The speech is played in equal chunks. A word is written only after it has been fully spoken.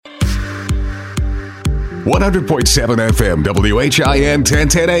100.7 FM WHIN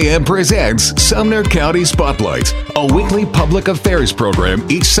 1010 AM presents Sumner County Spotlight, a weekly public affairs program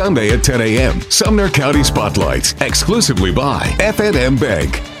each Sunday at 10 a.m. Sumner County Spotlight, exclusively by F&M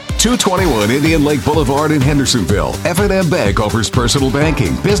Bank. 221 Indian Lake Boulevard in Hendersonville. F&M Bank offers personal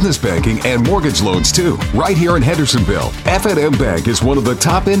banking, business banking, and mortgage loans too. Right here in Hendersonville, F&M Bank is one of the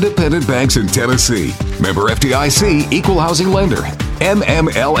top independent banks in Tennessee. Member FDIC, Equal Housing Lender.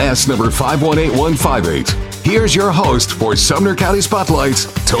 MMLS number 518158. Here's your host for Sumner County Spotlight,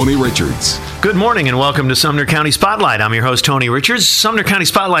 Tony Richards. Good morning and welcome to Sumner County Spotlight. I'm your host, Tony Richards. Sumner County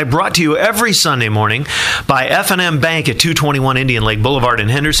Spotlight brought to you every Sunday morning by F&M Bank at 221 Indian Lake Boulevard in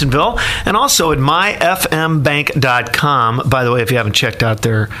Hendersonville and also at myfmbank.com. By the way, if you haven't checked out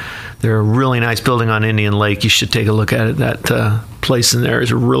their really nice building on Indian Lake, you should take a look at it. That place in there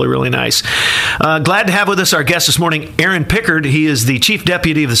is really, really nice. Glad to have with us our guest this morning, Aaron Pickard. He is the Chief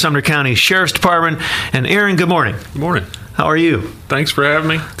Deputy of the Sumner County Sheriff's Department. And Aaron, good morning. Good morning. How are you? Thanks for having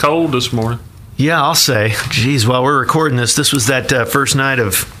me. Cold this morning. Yeah, I'll say. Geez, while we're recording this was that first night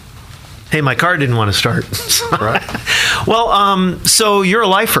of, hey, my car didn't want to start. Right. Well, so you're a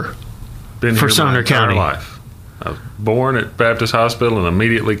lifer. Been for here Sumner my entire County. life. I was born at Baptist Hospital and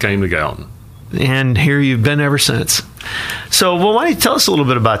immediately came to Gallatin. And here you've been ever since. So, well, why don't you tell us a little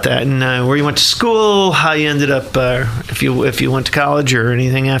bit about that and where you went to school, how you ended up, if you went to college or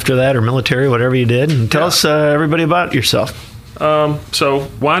anything after that, or military, whatever you did, and tell us everybody about yourself. So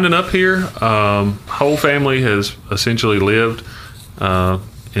winding up here, whole family has essentially lived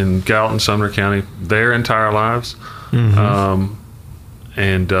in Gallatin, Sumner County their entire lives, and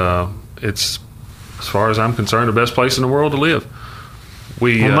it's, as far as I'm concerned, the best place in the world to live.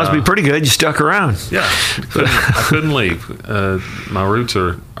 It must be pretty good. You stuck around. Yeah, I couldn't leave. My roots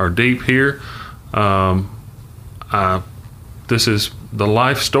are deep here. This is the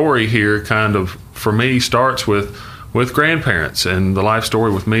life story here. Kind of for me starts with grandparents, and the life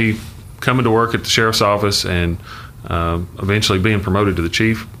story with me coming to work at the sheriff's office and eventually being promoted to the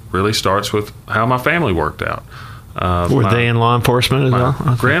chief really starts with how my family worked out. Were they in law enforcement as well?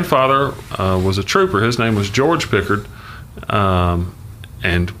 My grandfather was a trooper. His name was George Pickard.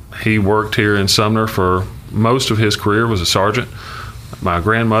 And he worked here in Sumner for most of his career, was a sergeant. My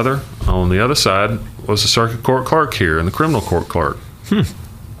grandmother, on the other side, was a circuit court clerk here and the criminal court clerk.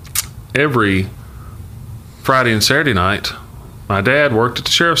 Every Friday and Saturday night, my dad worked at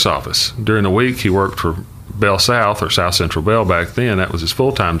the sheriff's office. During the week, he worked for Bell South, or South Central Bell back then. That was his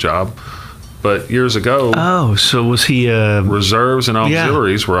full-time job. But years ago... Oh, so was he... reserves and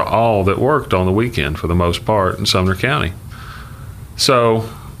auxiliaries were all that worked on the weekend for the most part in Sumner County. So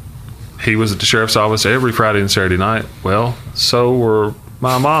he was at the sheriff's office every Friday and Saturday night. Well, so were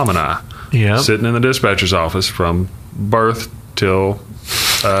my mom and I, sitting in the dispatcher's office from birth till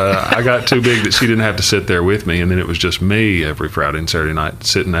I got too big that she didn't have to sit there with me, and then it was just me every Friday and Saturday night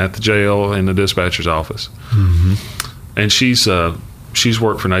sitting at the jail in the dispatcher's office. And she's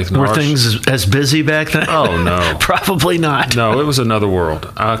worked for Nathan Harsh. Were things as busy back then? Oh, no. Probably not. No, it was another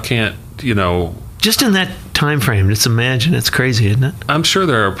world. I can't, Just in that time frame, just imagine. It's crazy, isn't it? I'm sure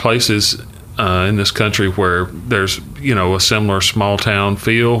there are places in this country where there's, a similar small town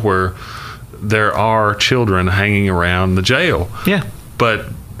feel where there are children hanging around the jail. Yeah. But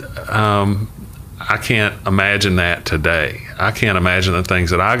I can't imagine that today. I can't imagine the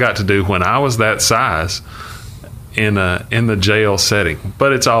things that I got to do when I was that size in the jail setting.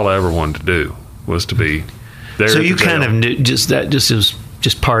 But it's all I ever wanted to do was to be there. So you kind of knew just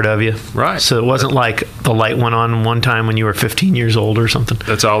part of you. Right. So it wasn't like the light went on one time when you were 15 years old or something.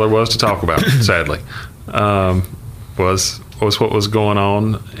 That's all there was to talk about, sadly. Was what was going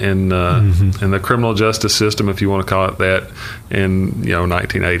on in the criminal justice system, if you want to call it that, in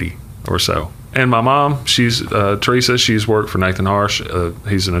 1980 or so. And my mom, she's Teresa. She's worked for Nathan Harsh.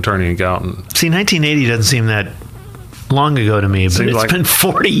 He's an attorney in Gallatin. See, 1980 doesn't seem that long ago to me, but it's been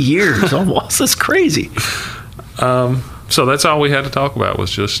 40 years almost. That's crazy. So that's all we had to talk about was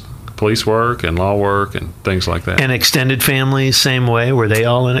just police work and law work and things like that. And extended families, same way? Were they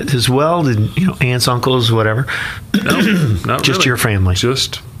all in it as well? Did aunts, uncles, whatever? No, not just really. Your family.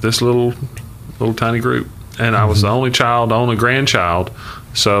 Just this little tiny group. And I was the only grandchild,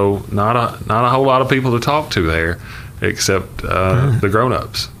 so not a whole lot of people to talk to there, except the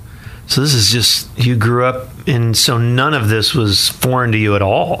grown-ups. So this is just, you grew up in, so none of this was foreign to you at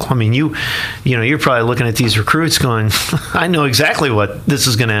all. I mean, you're probably looking at these recruits going, I know exactly what this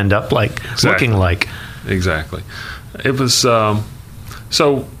is going to end up like, looking like. Exactly. It was, so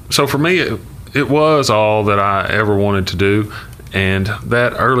for me, it was all that I ever wanted to do. And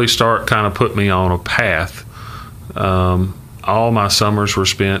that early start kind of put me on a path. All my summers were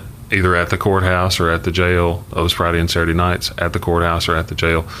spent either at the courthouse or at the jail. Those Friday and Saturday nights at the courthouse or at the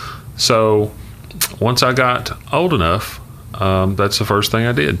jail. So once I got old enough, that's the first thing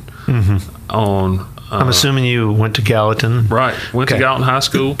I did. I'm assuming you went to Gallatin. Right. Went to Gallatin High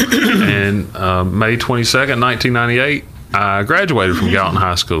School, and May 22nd, 1998, I graduated from Gallatin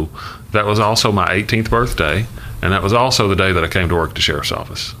High School. That was also my 18th birthday, and that was also the day that I came to work at the sheriff's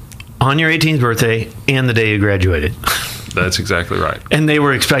office. On your 18th birthday and the day you graduated. That's exactly right. And they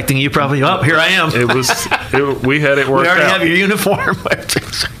were expecting you probably, here I am. We had it worked out. We already have your uniform.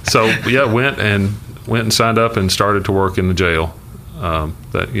 So, went and signed up and started to work in the jail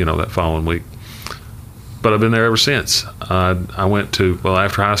that following week. But I've been there ever since. I went to,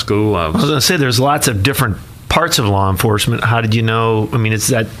 after high school. I was going to say, there's lots of different parts of law enforcement. How did you know? I mean, is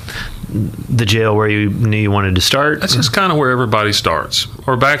that the jail where you knew you wanted to start? That's just kind of where everybody starts.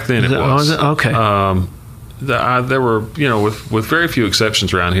 Or back then it was. Okay. There were, with very few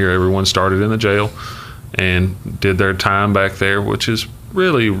exceptions around here, everyone started in the jail and did their time back there, which is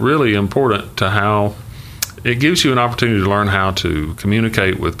really, really important to how it gives you an opportunity to learn how to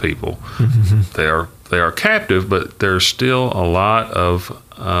communicate with people. Mm-hmm. They are captive, but there's still a lot of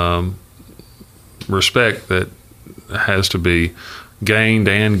respect that has to be gained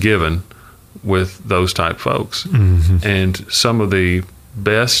and given with those type folks. Mm-hmm. And some of the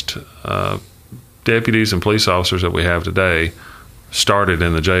best deputies and police officers that we have today started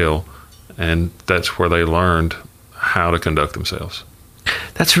in the jail, and that's where they learned how to conduct themselves.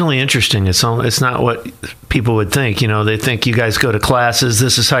 That's really interesting. It's not what people would think. They think you guys go to classes,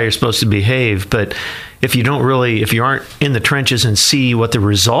 this is how you're supposed to behave. But if you aren't in the trenches and see what the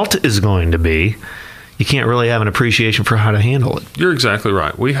result is going to be, you can't really have an appreciation for how to handle it. You're exactly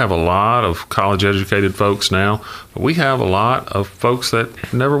right. We have a lot of college-educated folks now, but we have a lot of folks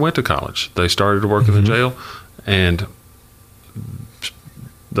that never went to college. They started to work in the jail, and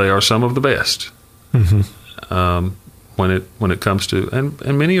they are some of the best. Mm-hmm. When it comes to,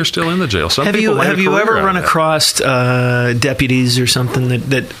 and many are still in the jail. Have you ever run across deputies or something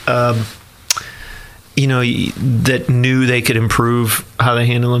that knew they could improve how they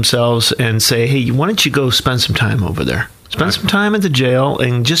handle themselves and say, hey, why don't you go spend some time over there? Spend some time at the jail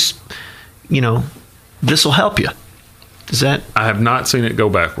and just, this will help you. I have not seen it go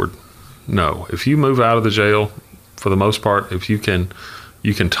backward. No. If you move out of the jail, for the most part, if you can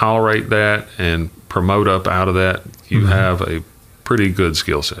tolerate that and promote up out of that, you have a pretty good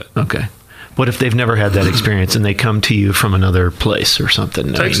skill set. Okay. What if they've never had that experience and they come to you from another place or something?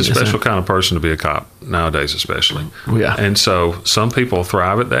 It takes a special kind of person to be a cop nowadays, especially. Yeah. And so some people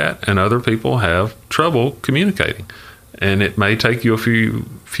thrive at that, and other people have trouble communicating. And it may take you a few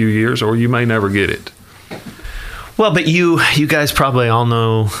years, or you may never get it. Well, but you guys probably all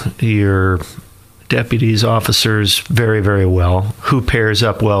know your deputies, officers very, very well. Who pairs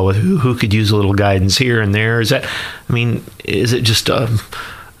up well with who could use a little guidance here and there? Is it just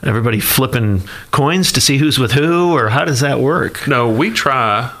everybody flipping coins to see who's with who, or how does that work? No, we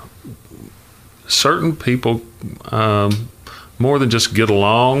try. Certain people more than just get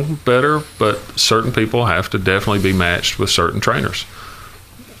along better, but certain people have to definitely be matched with certain trainers.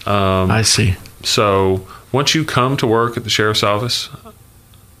 I see. So once you come to work at the sheriff's office,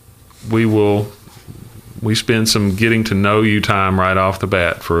 we spend some getting to know you time right off the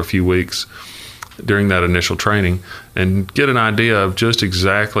bat for a few weeks during that initial training and get an idea of just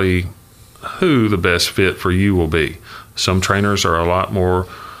exactly who the best fit for you will be. Some trainers are a lot more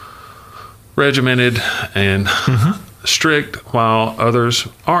regimented and strict, while others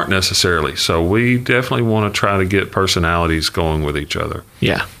aren't necessarily. So we definitely want to try to get personalities going with each other.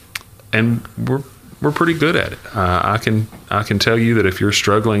 Yeah. And we're pretty good at it. I can tell you that if you're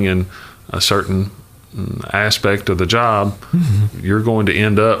struggling in a certain aspect of the job, you're going to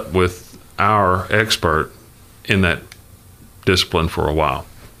end up with our expert in that discipline for a while.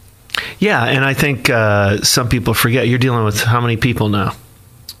 Yeah, and I think some people forget you're dealing with how many people now?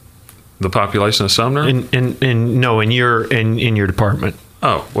 The population of Sumner? In your department.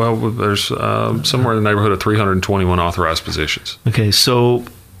 Oh, well, there's somewhere in the neighborhood of 321 authorized positions. Okay, so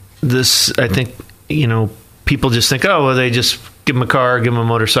this, I think, people just think, oh, well, they just give them a car, give them a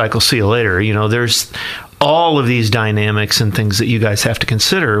motorcycle, see you later. There's all of these dynamics and things that you guys have to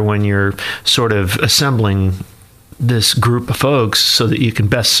consider when you're sort of assembling this group of folks so that you can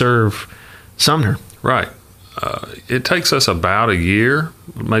best serve Sumner. Right. It takes us about a year,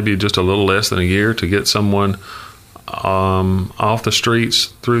 maybe just a little less than a year, to get someone off the streets,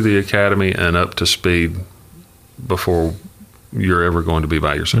 through the academy, and up to speed before you're ever going to be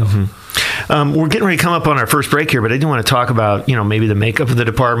by yourself. We're getting ready to come up on our first break here, but I do want to talk about, maybe the makeup of the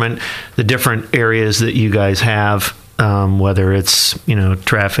department, the different areas that you guys have. whether it's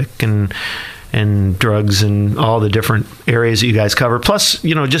traffic and drugs and all the different areas that you guys cover. Plus,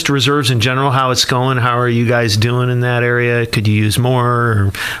 just reserves in general, how it's going. How are you guys doing in that area? Could you use more,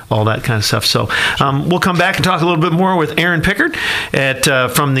 or all that kind of stuff? So we'll come back and talk a little bit more with Aaron Pickard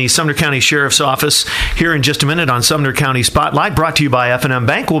from the Sumner County Sheriff's Office here in just a minute on Sumner County Spotlight, brought to you by F&M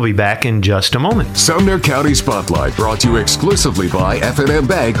Bank. We'll be back in just a moment. Sumner County Spotlight, brought to you exclusively by F&M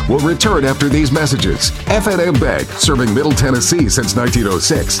Bank, will return after these messages. F&M Bank, serving Middle Tennessee since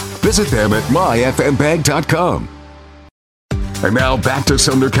 1906. Visit them at myfmbank.com. And now back to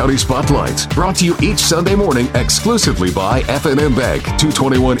Sumner County Spotlights, brought to you each Sunday morning exclusively by F&M Bank,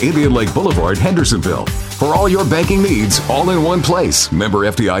 221 Indian Lake Boulevard, Hendersonville. For all your banking needs, all in one place. Member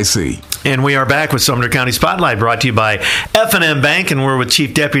FDIC. And we are back with Sumner County Spotlight, brought to you by F&M Bank, and we're with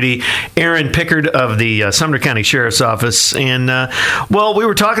Chief Deputy Aaron Pickard of the Sumner County Sheriff's Office. And, we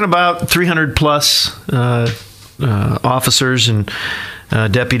were talking about 300-plus officers and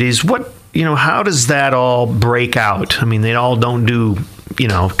deputies. How does that all break out? I mean, they all don't do,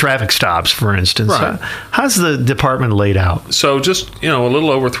 traffic stops, for instance. Right. How's the department laid out? So just, a little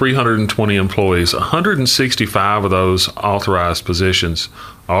over 320 employees. 165 of those authorized positions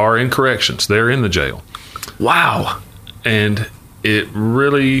are in corrections. They're in the jail. Wow. And it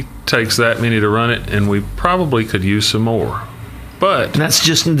really takes that many to run it, and we probably could use some more. But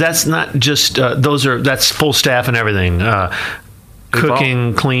that's not just that's full staff and everything.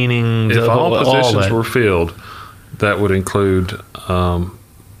 Cooking, cleaning, if all positions were filled, that would include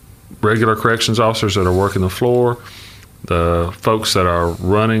regular corrections officers that are working the floor, the folks that are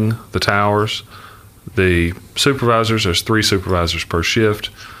running the towers, the supervisors. There's 3 supervisors per shift.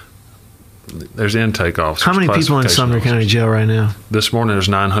 There's intake officers. How many people in Sumner County Jail right now? This morning there's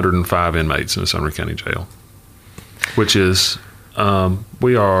 905 inmates in the Sumner County Jail, which is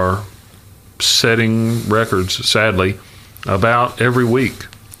we are setting records, sadly, about every week.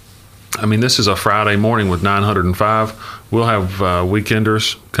 I mean, this is a Friday morning with 905. We'll have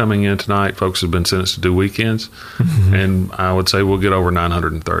weekenders coming in tonight. Folks have been sentenced to do weekends, and I would say we'll get over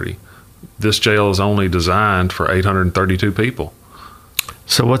 930. This jail is only designed for 832 people.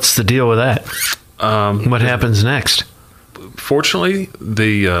 So what's the deal with that? What happens next? Fortunately,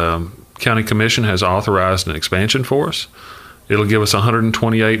 the county commission has authorized an expansion for us. It'll give us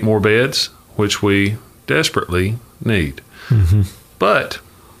 128 more beds, which we desperately need. But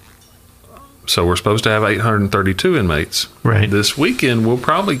so we're supposed to have 832 inmates. Right. This weekend we'll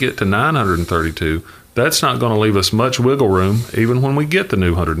probably get to 932. That's not going to leave us much wiggle room, even when we get the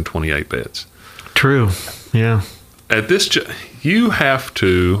new 128 beds. True. Yeah. At this, you have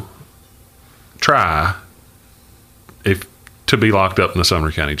to try to be locked up in the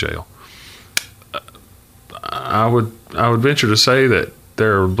Sumner County Jail. I would venture to say that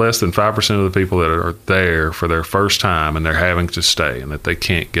there are less than 5% of the people that are there for their first time, and they're having to stay, and that they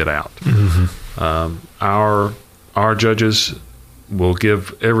can't get out. Our judges will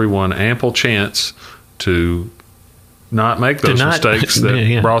give everyone ample chance to not make those mistakes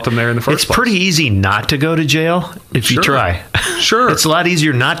that brought them there in the first place. It's pretty easy not to go to jail if you try. Sure. It's a lot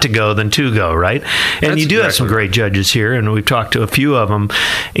easier not to go than to go, right? And you do have some great judges here, and we've talked to a few of them.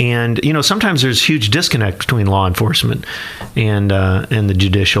 And, sometimes there's huge disconnect between law enforcement and the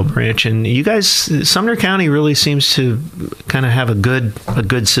judicial branch. And you guys, Sumner County really seems to kind of have a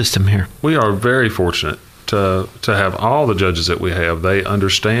good system here. We are very fortunate to have all the judges that we have. They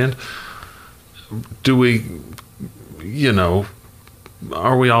understand. Do we...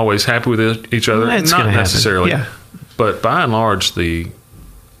 are we always happy with each other? Not necessarily. Yeah. But by and large, there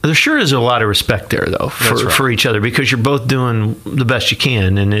sure is a lot of respect there, though, for each other, because you're both doing the best you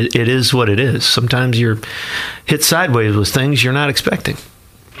can, and it is what it is. Sometimes you're hit sideways with things you're not expecting.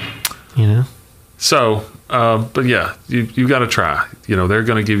 So, but yeah, you got to try. They're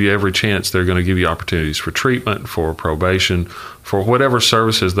going to give you every chance. They're going to give you opportunities for treatment, for probation, for whatever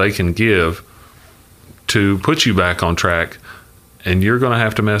services they can give to put you back on track, and you're going to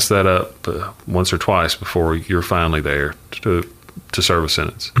have to mess that up once or twice before you're finally there to serve a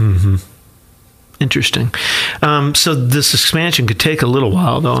sentence. Interesting. So this expansion could take a little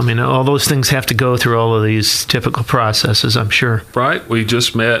while, though. I mean, all those things have to go through all of these typical processes, I'm sure. Right. We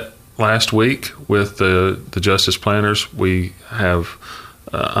just met last week with the justice planners. We have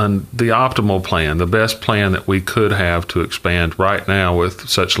the optimal plan, the best plan that we could have to expand right now with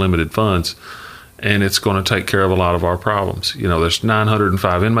such limited funds. And it's going to take care of a lot of our problems. There's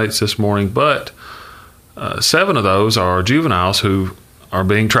 905 inmates this morning, but 7 of those are juveniles who are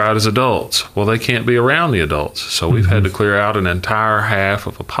being tried as adults. Well, they can't be around the adults. So we've had to clear out an entire half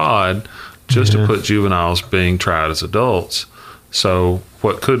of a pod just to put juveniles being tried as adults So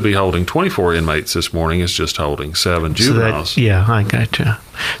what could be holding 24 inmates this morning is just holding 7 juveniles. I gotcha.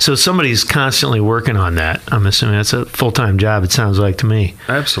 So somebody's constantly working on that. I'm assuming that's a full-time job, it sounds like to me.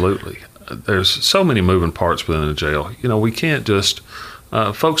 Absolutely. There's so many moving parts within the jail. We can't just...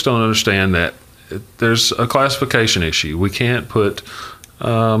 folks don't understand that there's a classification issue. We can't put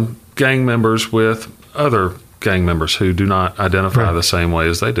gang members with other gang members who do not identify the same way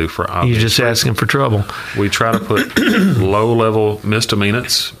as they do for obvious You're just asking for trouble. We try to put low-level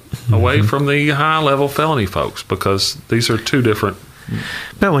misdemeanors away from the high-level felony folks because these are two different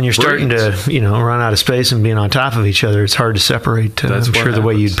But when you're starting to, run out of space and being on top of each other, it's hard to separate. I'm sure the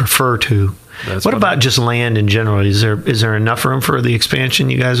way you'd prefer to. What about just land in general? Is there enough room for the expansion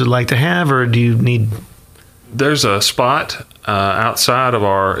you guys would like to have, or do you need? There's a spot outside of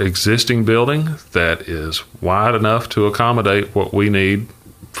our existing building that is wide enough to accommodate what we need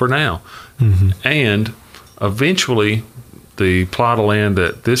for now. And eventually, the plot of land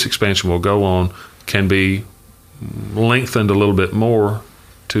that this expansion will go on can be lengthened a little bit more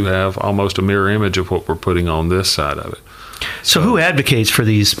to have almost a mirror image of what we're putting on this side of it. So who advocates for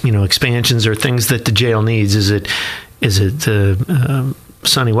these, expansions or things that the jail needs? Is it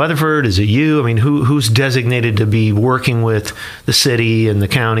Sonny Weatherford? Is it you? I mean, who's designated to be working with the city and the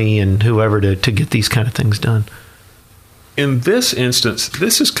county and whoever to get these kind of things done? In this instance,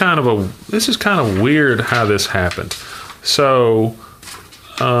 this is kind of weird how this happened. So,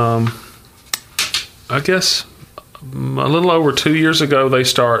 I guess a little over 2 years ago, they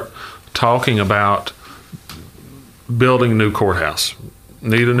start talking about building a new courthouse.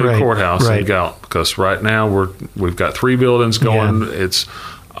 Need a new courthouse in Gallup because right now we've got 3 buildings going. Yeah. It's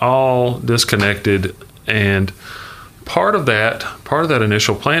all disconnected, and part of that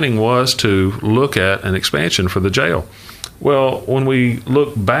initial planning was to look at an expansion for the jail. Well, when we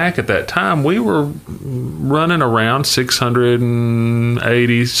look back at that time, we were running around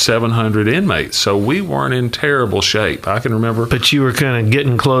 680, 700 inmates, so we weren't in terrible shape. I can remember. But you were kind of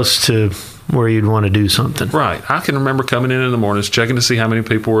getting close to where you'd want to do something. Right. I can remember coming in the mornings, checking to see how many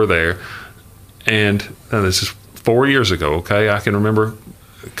people were there. And this is 4 years ago, okay? I can remember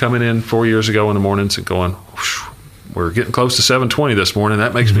coming in 4 years ago in the mornings and going, we're getting close to 720 this morning.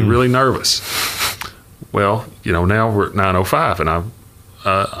 That makes me really nervous. Well, now we're at 9:05, and I'm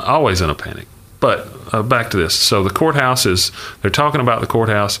always in a panic. But back to this. So the courthouse they're talking about the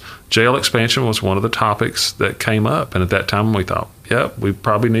courthouse. Jail expansion was one of the topics that came up. And at that time, we thought, we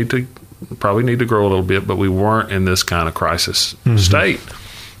probably need to grow a little bit, but we weren't in this kind of crisis state.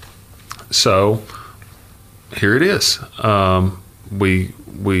 So here it is. The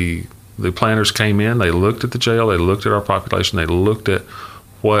planners came in, they looked at the jail, they looked at our population, they looked at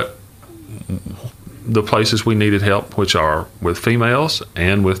what the places we needed help, which are with females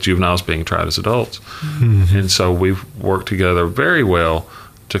and with juveniles being tried as adults. And so we've worked together very well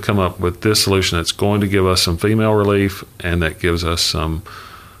to come up with this solution that's going to give us some female relief and that gives us some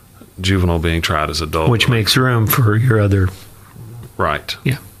juvenile being tried as adult which relief. Makes room for your other... Right.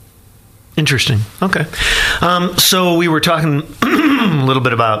 Yeah. Interesting. Okay. So we were talking a little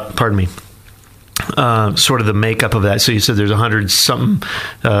bit about, sort of the makeup of that. So you said there's 100-something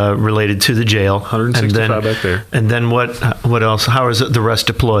related to the jail. 165 back there. And then what else? How is the rest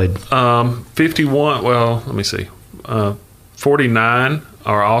deployed? 51, well, let me see. 49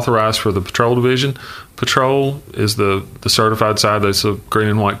 are authorized for the patrol division. Patrol is the certified side. That's the green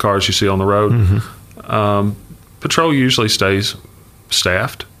and white cars you see on the road. Patrol usually stays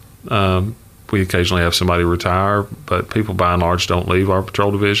staffed. We occasionally have somebody retire, but people by and large don't leave our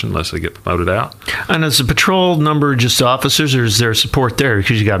patrol division unless they get promoted out. And is the patrol number just officers, or is there support there?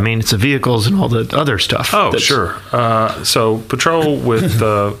 Because you got maintenance of vehicles and all the other stuff. Oh, sure. So patrol with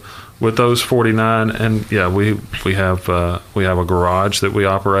those 49, and we have a garage that we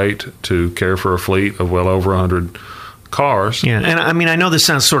operate to care for a fleet of well over 100 cars. Yeah, and I know this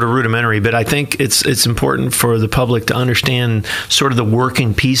sounds sort of rudimentary, but I think it's important for the public to understand sort of the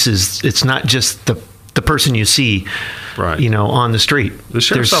working pieces. It's not just the person you see, on the street.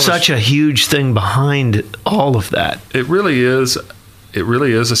 There's such a huge thing behind all of that. It really is. It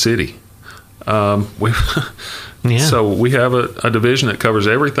really is a city. So we have a division that covers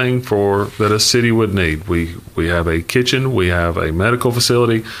everything that a city would need. We have a kitchen. We have a medical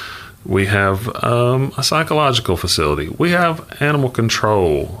facility. We have a psychological facility. We have animal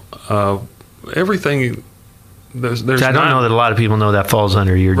control. Everything. I don't know that a lot of people know that falls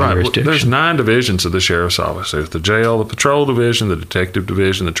under your jurisdiction. There's 9 divisions of the sheriff's office. There's the jail, the patrol division, the detective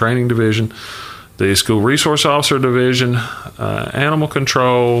division, the training division, the school resource officer division, animal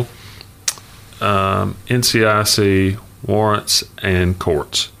control, NCIC, warrants, and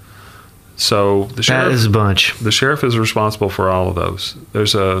courts. So the sheriff, that is a bunch. The sheriff is responsible for all of those.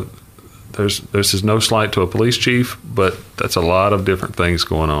 There's no slight to a police chief, but that's a lot of different things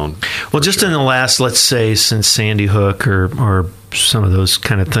going on. Well, just in the last, let's say, since Sandy Hook or some of those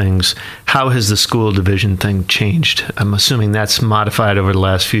kind of things, how has the school division thing changed? I'm assuming that's modified over the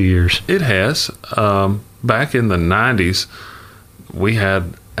last few years. It has. Back in the 90s, we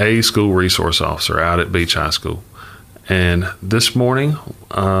had a school resource officer out at Beach High School. And this morning,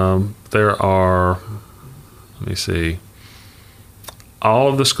 there are, let me see, all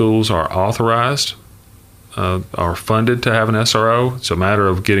of the schools are authorized, are funded to have an SRO. It's a matter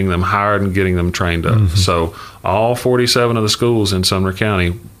of getting them hired and getting them trained up. Mm-hmm. So all 47 of the schools in Sumner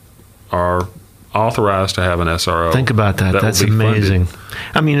County are authorized to have an SRO. Think about that. That's amazing. Funded.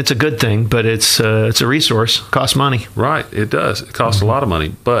 I mean, it's a good thing, but it's a resource. It costs money. Right. It does. It costs a lot of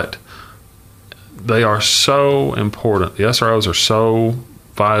money, but they are so important. The SROs are so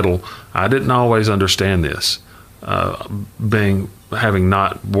vital. I didn't always understand this, having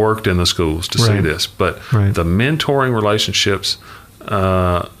not worked in the schools to see this, but the mentoring relationships,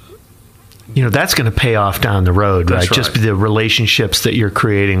 that's going to pay off down the road, right? Just the relationships that you're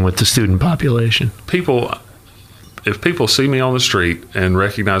creating with the student population. If people see me on the street and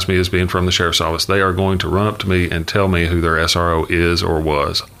recognize me as being from the sheriff's office, they are going to run up to me and tell me who their SRO is or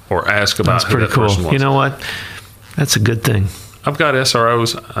was, or ask about who that person was. You know what? That's a good thing. I've got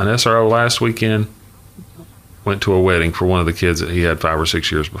SROs. An SRO last weekend went to a wedding for one of the kids that he had 5 or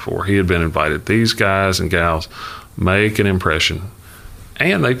 6 years before. He had been invited. These guys and gals make an impression,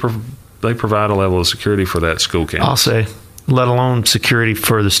 and they provide a level of security for that school campus. I'll say, let alone security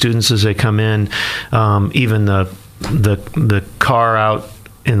for the students as they come in, even the car out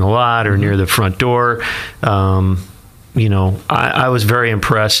in the lot or near the front door. I was very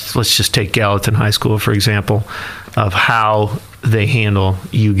impressed. Let's just take Gallatin High School, for example, of how they handle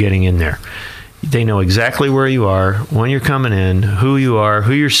you getting in there. They know exactly where you are, when you're coming in, who you are,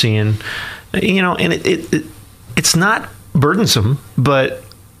 who you're seeing, and it's not burdensome, but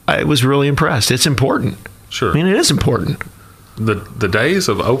I was really impressed. It's important. Sure. I mean, it is important. The days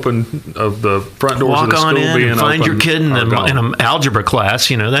of the front doors Walk of the school being open, find your kid in an algebra class.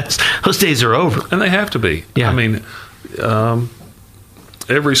 Those days are over, and they have to be. Yeah. I mean,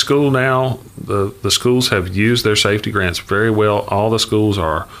 every school now, the schools have used their safety grants very well. All the schools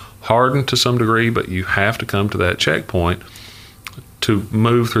are hardened to some degree, but you have to come to that checkpoint to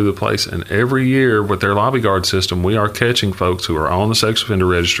move through the place. And every year with their lobby guard system, we are catching folks who are on the sex offender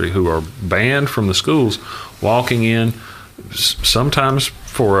registry, who are banned from the schools, walking in sometimes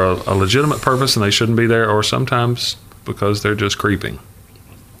for a legitimate purpose and they shouldn't be there, or sometimes because they're just creeping.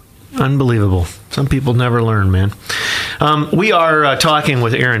 Unbelievable. Some people never learn, man. We are talking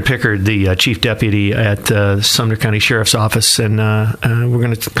with Aaron Pickard, the Chief Deputy at Sumner County Sheriff's Office, and we're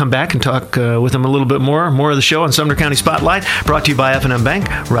going to come back and talk with him a little bit more of the show on Sumner County Spotlight, brought to you by F&M Bank,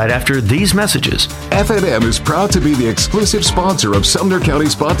 right after these messages. F&M is proud to be the exclusive sponsor of Sumner County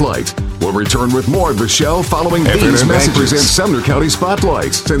Spotlight. We'll return with more of the show following these messages. Presents Sumner County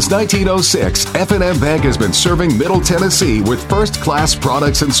Spotlight. Since 1906, F&M Bank has been serving Middle Tennessee with first-class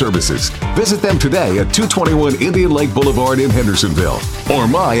products and services. Visit them today at 221 Indian Lake Boulevard in Hendersonville or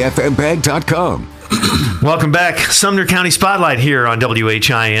myfmbank.com. Welcome back. Sumner County Spotlight here on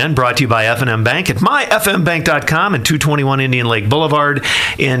WHIN, brought to you by F&M Bank at myfmbank.com and 221 Indian Lake Boulevard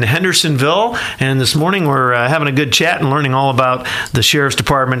in Hendersonville. And this morning we're having a good chat and learning all about the Sheriff's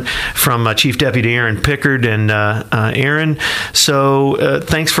Department from Chief Deputy Aaron Pickard. And Aaron, so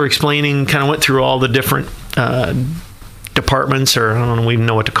thanks for explaining, kind of went through all the different departments, or I don't even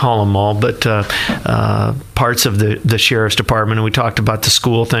know what to call them all, but parts of the Sheriff's Department, and we talked about the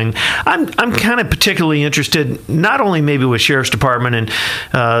school thing. I'm kind of particularly interested, not only maybe with Sheriff's Department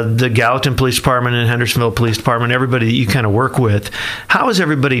and the Gallatin Police Department and Hendersonville Police Department, everybody that you kind of work with. How is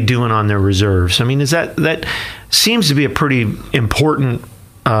everybody doing on their reserves? I mean, is that seems to be a pretty important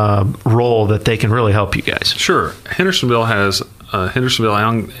role that they can really help you guys? Sure. Hendersonville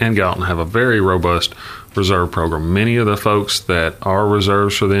and Gallatin have a very robust reserve program. Many of the folks that are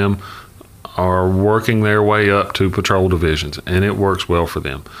reserves for them are working their way up to patrol divisions, and it works well for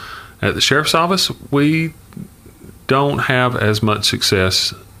them. At the Sheriff's Office, we don't have as much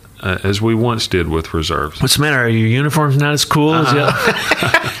success as we once did with reserves. What's the matter? Are your uniforms not as cool as the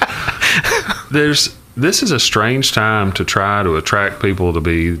other? This is a strange time to try to attract people to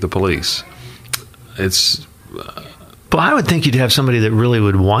be the police. It's... Well, I would think you'd have somebody that really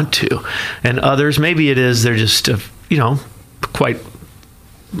would want to, and others, maybe it is they're just, quite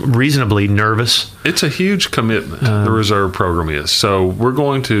reasonably nervous. It's a huge commitment, the reserve program is. So we're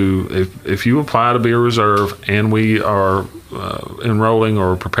going to, if you apply to be a reserve and we are enrolling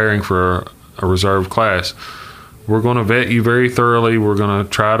or preparing for a reserve class, we're going to vet you very thoroughly. We're going to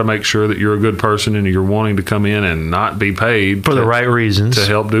try to make sure that you're a good person and you're wanting to come in and not be paid for the right reasons to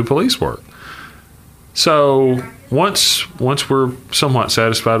help do police work. So once we're somewhat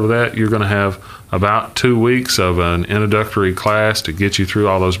satisfied with that, you're going to have about 2 weeks of an introductory class to get you through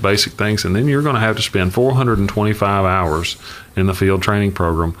all those basic things, and then you're going to have to spend 425 hours in the field training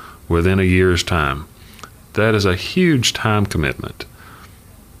program within a year's time. That is a huge time commitment.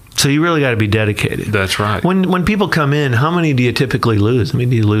 So you really got to be dedicated. That's right. When people come in, how many do you typically lose? I mean,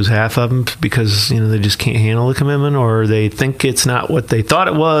 do you lose half of them because they just can't handle the commitment, or they think it's not what they thought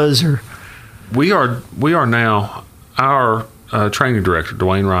it was? Or we are now, our training director,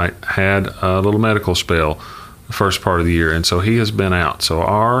 Dwayne Wright, had a little medical spell the first part of the year, and so he has been out. So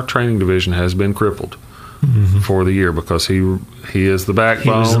our training division has been crippled for the year because he is the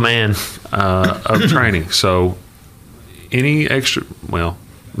backbone. He was the man of training. So any extra,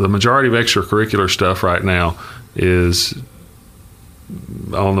 the majority of extracurricular stuff right now is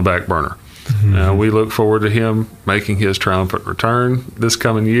on the back burner. We look forward to him making his triumphant return this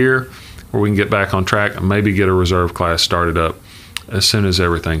coming year, where we can get back on track and maybe get a reserve class started up as soon as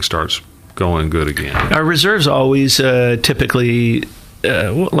everything starts going good again. Are reserves always typically,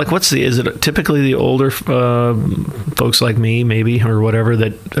 is it typically the older folks like me, maybe, or whatever,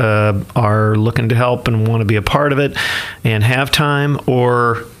 that are looking to help and want to be a part of it and have time?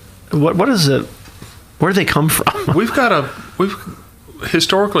 Or what is it? Where do they come from? We've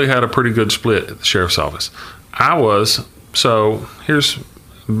historically had a pretty good split at the sheriff's office. Here's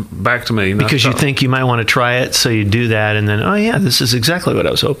back to me. Because you think you might want to try it, so you do that, and then, this is exactly what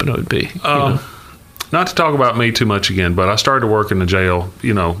I was hoping it would be. Not to talk about me too much again, but I started to work in the jail,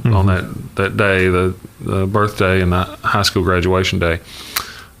 on that day, the birthday and the high school graduation day.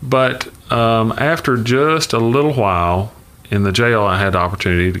 But after just a little while in the jail, I had the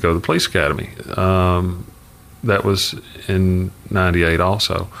opportunity to go to the police academy. That was in 98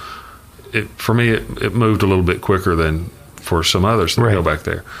 also. For me, it moved a little bit quicker than for some others that go back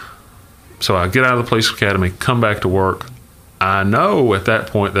there. So I get out of the police academy, come back to work. I know at that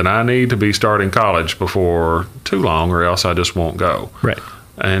point that I need to be starting college before too long, or else I just won't go. Right.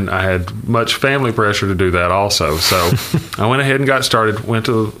 And I had much family pressure to do that also. So I went ahead and got started,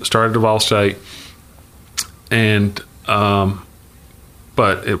 started at Vol State. And,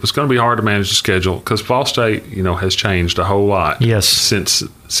 but it was going to be hard to manage the schedule because Vol State, has changed a whole lot. Yes. Since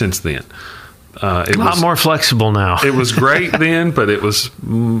then. It was more flexible now. It was great then, but it was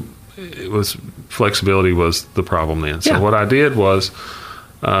flexibility was the problem then. So what I did was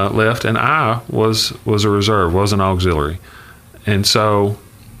left, and I was a reserve, was an auxiliary, and so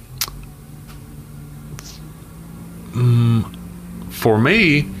for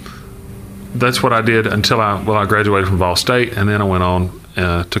me, that's what I did until I graduated from Vol State, and then I went on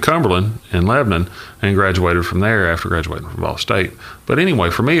to Cumberland in Lebanon and graduated from there after graduating from Vol State. But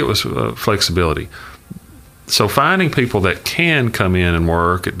anyway, for me, it was flexibility. So finding people that can come in and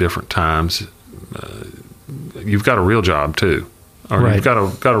work at different times, you've got a real job too, or you've got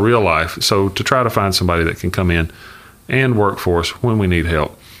a real life. So to try to find somebody that can come in and work for us when we need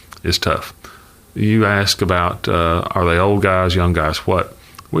help is tough. You ask about are they old guys, young guys? What?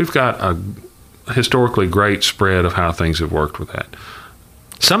 We've got a historically great spread of how things have worked with that.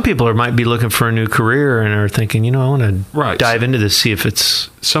 Some people might be looking for a new career and are thinking, I want to dive into this, see if it's...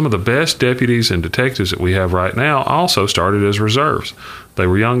 Some of the best deputies and detectives that we have right now also started as reserves. They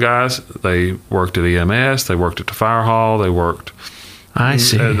were young guys. They worked at EMS. They worked at the fire hall. They worked... I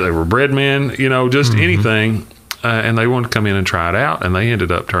see. They were bread men, just anything. And they wanted to come in and try it out, and they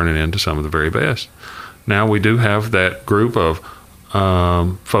ended up turning into some of the very best. Now we do have that group of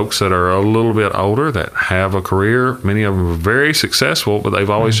folks that are a little bit older that have a career. Many of them are very successful, but they've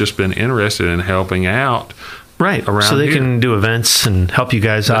always just been interested in helping out. Right. Around so they here. can do events and help you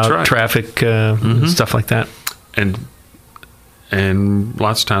guys out, traffic, stuff like that. And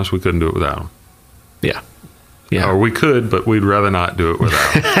lots of times we couldn't do it without them. Yeah. Yeah. Or we could, but we'd rather not do it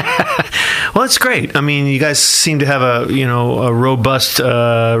without them. Well, it's great. I mean, you guys seem to have a robust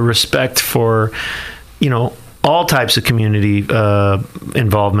respect for, all types of community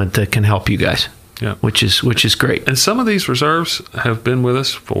involvement that can help you guys. Yeah, which is great. And some of these reserves have been with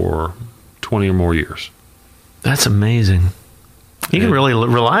us for 20 or more years. That's amazing. You can really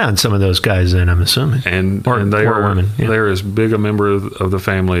rely on some of those guys then, I'm assuming. And they are women. Yeah. They're as big a member of the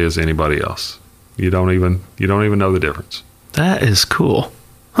family as anybody else. You don't even know the difference. That is cool.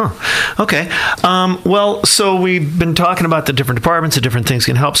 Huh. Okay. Well, so we've been talking about the different departments, the different things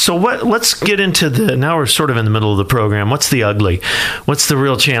can help. So let's get into now we're sort of in the middle of the program. What's the ugly? What's the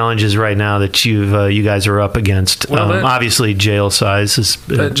real challenges right now that you guys are up against? Well, obviously, jail size is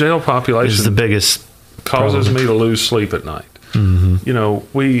that jail population is the biggest causes problem. me to lose sleep at night. Mm-hmm.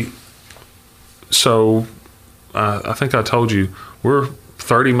 I think I told you we're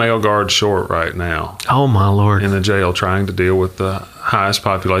 30 male guards short right now. Oh, my Lord. In the jail, trying to deal with the highest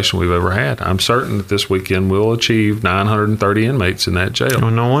population we've ever had. I'm certain that this weekend we'll achieve 930 inmates in that jail. Oh,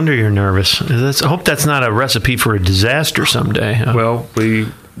 no wonder you're nervous. I hope that's not a recipe for a disaster someday. Well,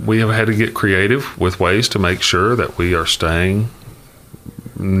 we have had to get creative with ways to make sure that we are staying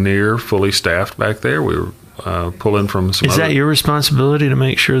near fully staffed back there. We were pulling from some. Is that your responsibility to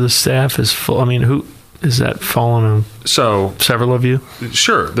make sure the staff is full? I mean, who is that falling on? So several of you?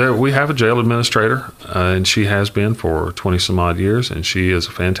 Sure. We have a jail administrator, and she has been for 20 some odd years, and she is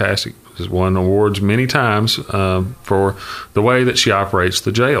fantastic. Has won awards many times for the way that she operates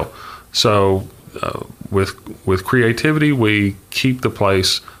the jail. So with creativity, we keep the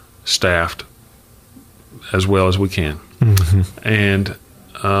place staffed as well as we can. Mm-hmm. And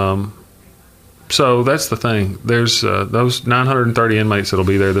so that's the thing. There's those 930 inmates that'll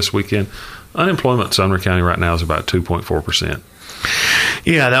be there this weekend. Unemployment in Sumner County right now is about 2.4%.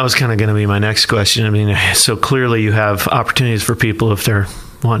 Yeah, that was kind of going to be my next question. I mean, so clearly you have opportunities for people if they're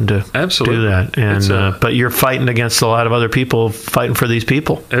wanting to do that. And but you're fighting against a lot of other people fighting for these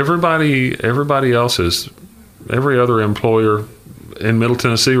people. Everybody else is, every other employer in Middle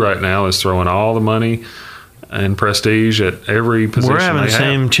Tennessee right now is throwing all the money and prestige at every position. We're having the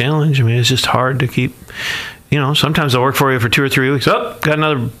same challenge. I mean, it's just hard to keep. Sometimes I'll work for you for 2 or 3 weeks. Oh, got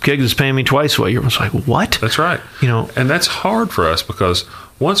another gig that's paying me twice what you're like, what? That's right. And that's hard for us because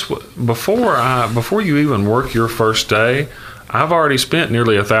before you even work your first day, I've already spent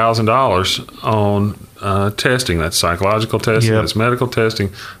nearly $1,000 on testing. That's psychological testing. Yep. That's medical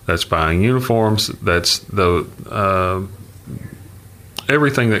testing. That's buying uniforms. That's the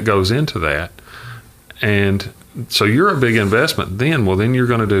everything that goes into that. And so you're a big investment. Then you're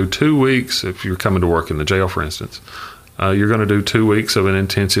going to do 2 weeks, if you're coming to work in the jail, for instance, you're going to do 2 weeks of an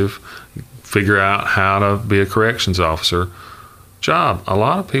intensive, figure out how to be a corrections officer job. A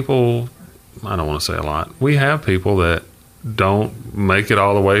lot of people, I don't want to say a lot, we have people that don't make it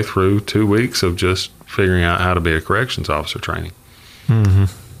all the way through 2 weeks of just figuring out how to be a corrections officer training. Mm-hmm.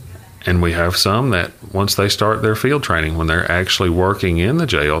 And we have some that once they start their field training, when they're actually working in the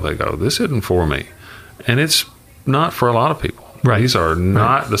jail, they go, this isn't for me. And it's not for a lot of people. Right. These are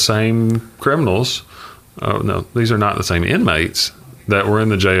not the same criminals. No, these are not the same inmates that were in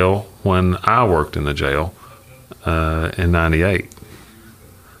the jail when I worked in the jail in 98.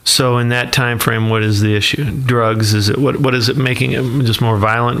 So in that time frame, what is the issue? Drugs? Is it what is it making it just more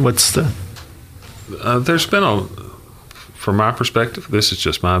violent? What's the? There's been from my perspective, this is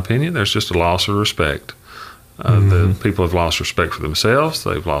just my opinion. There's just a loss of respect. The people have lost respect for themselves,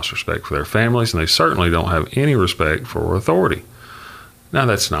 they've lost respect for their families, and they certainly don't have any respect for authority. Now,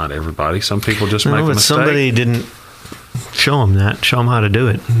 that's not everybody. Some people just make a mistake. Somebody didn't show them how to do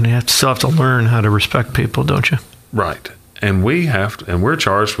it. And you still have to learn how to respect people, don't you? Right. And we're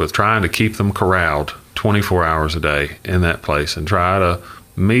charged with trying to keep them corralled 24 hours a day in that place and try to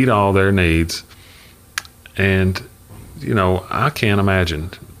meet all their needs. And, I can't imagine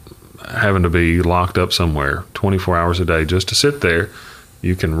having to be locked up somewhere 24 hours a day just to sit there.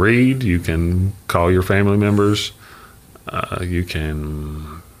 You can read, you can call your family members, you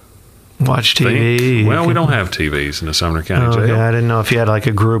can watch TV. Well, we don't have TVs in the Sumner County jail. Yeah, I didn't know if you had like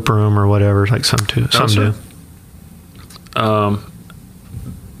a group room or whatever, like some do.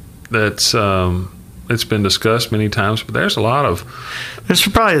 That's it's been discussed many times, but there's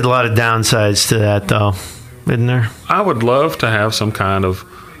probably a lot of downsides to that, though, isn't there? I would love to have some kind of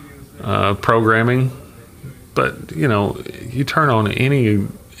programming, but you turn on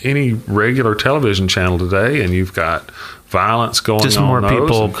any regular television channel today, and you've got violence going just on, more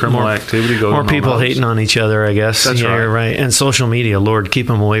people, criminal activity going on, more people hating on each other. I guess that's right. You're right. And social media, Lord, keep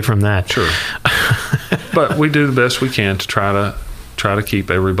them away from that. Sure, but we do the best we can to try to keep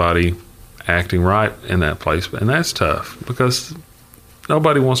everybody acting right in that place, and that's tough because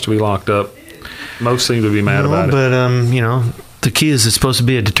nobody wants to be locked up. Most seem to be mad about it. But the key is it's supposed to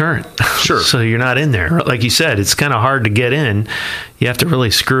be a deterrent. Sure. So you're not in there. Like you said, it's kind of hard to get in. You have to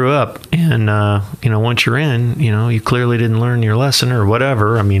really screw up. And, once you're in, you clearly didn't learn your lesson or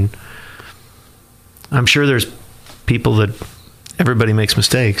whatever. I mean, I'm sure there's people that everybody makes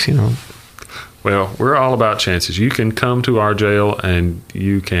mistakes, Well, we're all about chances. You can come to our jail and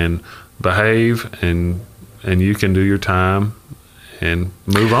you can behave and you can do your time and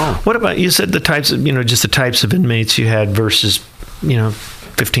move on. What about, you said the types of, just the types of inmates you had versus,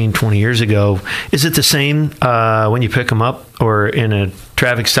 15, 20 years ago. Is it the same when you pick them up or in a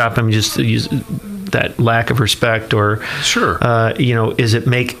traffic stop? I mean, just that lack of respect, or sure, does it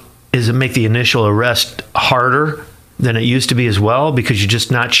make the initial arrest harder than it used to be as well, because you're just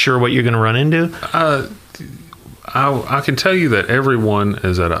not sure what you're going to run into? I can tell you that everyone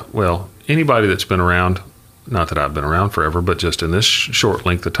is anybody that's been around, not that I've been around forever, but just in this short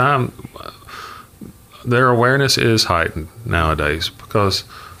length of time, their awareness is heightened nowadays because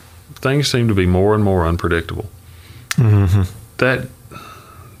things seem to be more and more unpredictable. Mm-hmm.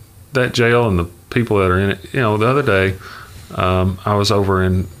 That jail and the people that are in it, the other day, I was over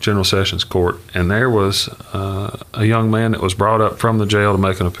in General Sessions Court, and there was a young man that was brought up from the jail to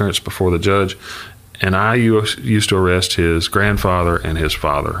make an appearance before the judge, and I used to arrest his grandfather and his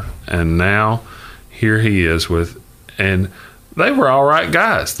father, and now here he is and they were all right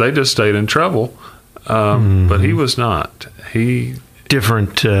guys. They just stayed in trouble, but he was not.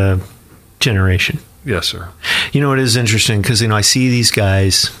 Different generation. Yes, sir. It is interesting because, I see these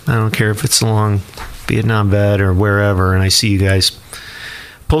guys, I don't care if it's along Vietnam vet or wherever, and I see you guys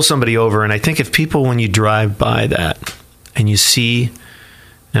pull somebody over, and I think if people, when you drive by that and you see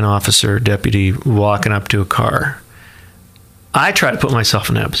an officer, deputy walking up to a car, I try to put myself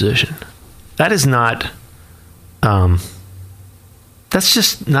in that position. That is not, that's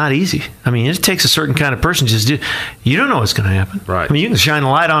just not easy. I mean, it takes a certain kind of person. You don't know what's going to happen. Right. I mean, you can shine a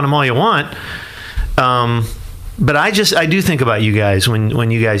light on them all you want. But I do think about you guys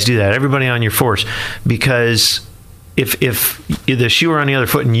when you guys do that, everybody on your force, because if the shoe were on the other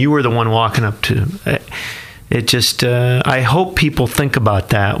foot and you were the one walking up to it, just, I hope people think about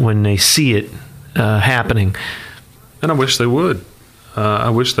that when they see it happening. And I wish they would. I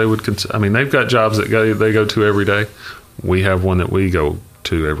wish they would. They've got jobs that they go to every day. We have one that we go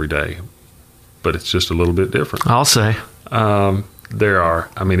to every day, but it's just a little bit different. I'll say.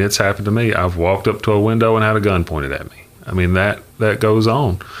 It's happened to me. I've walked up to a window and had a gun pointed at me. I mean, that goes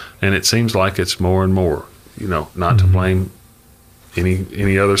on, and it seems like it's more and more. Not to blame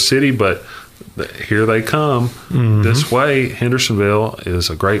any other city, but here they come. Mm-hmm. This way, Hendersonville is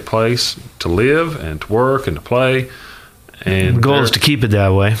a great place to live and to work and to play. And the goal is to keep it that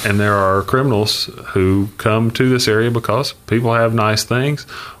way. And there are criminals who come to this area because people have nice things.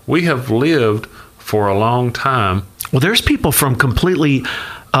 We have lived for a long time. Well, there's people from completely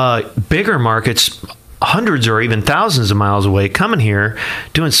bigger markets, hundreds or even thousands of miles away, coming here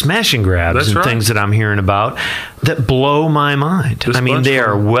doing smash and grabs things that I'm hearing about that blow my mind. They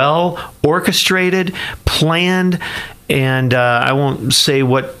are well orchestrated, planned, and I won't say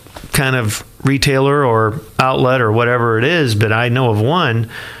what kind of retailer or outlet or whatever it is, but I know of one,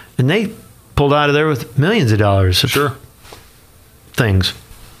 and they pulled out of there with millions of dollars of things.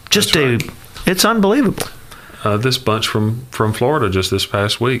 It's unbelievable. This bunch from Florida just this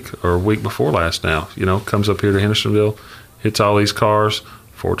past week, or week before last now, comes up here to Hendersonville, hits all these cars.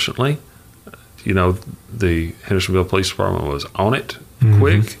 Fortunately, the Hendersonville Police Department was on it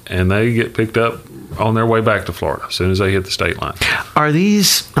quick, and they get picked up on their way back to Florida as soon as they hit the state line. Are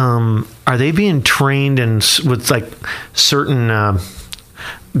these, are they being trained with like certain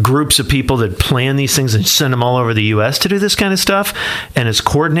groups of people that plan these things and send them all over the U.S. to do this kind of stuff, and it's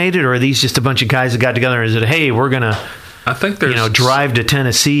coordinated, or are these just a bunch of guys that got together and said, hey, we're going to, I think there's, drive to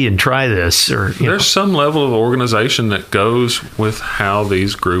Tennessee and try this? Or there's some level of organization that goes with how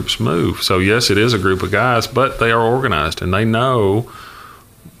these groups move. So yes, it is a group of guys, but they are organized and they know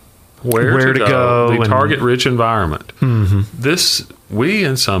where to go, the target-rich environment. Mm-hmm. We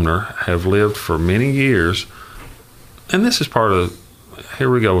in Sumner have lived for many years, and this is part of, here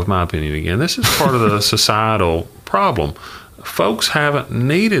we go with my opinion again, this is part of the societal problem. Folks haven't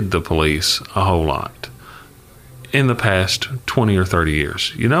needed the police a whole lot in the past 20 or 30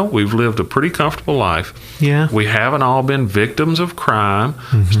 years. We've lived a pretty comfortable life. Yeah. We haven't all been victims of crime.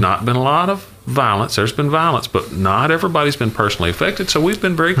 Mm-hmm. There's not been a lot of violence. There's been violence, but not everybody's been personally affected, so we've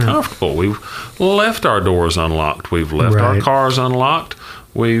been very comfortable. We've left our doors unlocked. We've left our cars unlocked.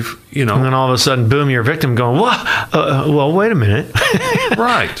 We've, And then all of a sudden, boom, you're a victim going, well, wait a minute.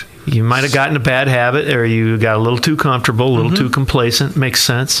 Right. You might have gotten a bad habit, or you got a little too comfortable, a little too complacent. Makes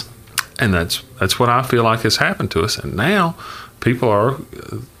sense. And that's what I feel like has happened to us. And now people are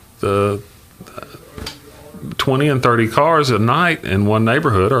the 20 and 30 cars a night in one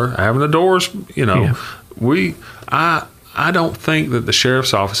neighborhood are having the doors, Yeah. I don't think that the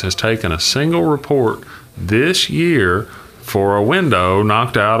sheriff's office has taken a single report this year for a window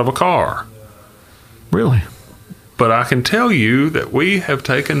knocked out of a car. Really? But I can tell you that we have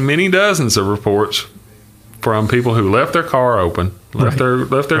taken many dozens of reports from people who left their car open left their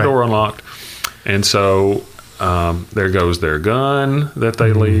door unlocked. And so there goes their gun that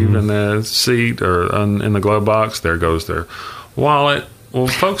they leave in the seat or in the glove box. There goes their wallet. Well,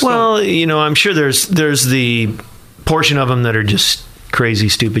 folks. I'm sure there's the portion of them that are just crazy,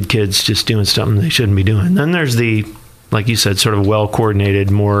 stupid kids just doing something they shouldn't be doing. Then there's the, like you said, sort of well-coordinated,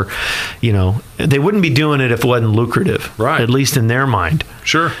 more, they wouldn't be doing it if it wasn't lucrative. Right. At least in their mind.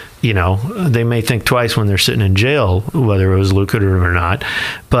 Sure. They may think twice when they're sitting in jail, whether it was lucrative or not.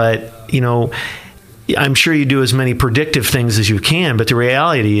 But, I'm sure you do as many predictive things as you can, but the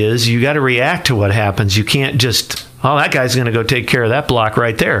reality is you got to react to what happens. You can't just, that guy's going to go take care of that block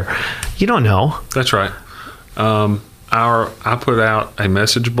right there. You don't know. That's right. I put out a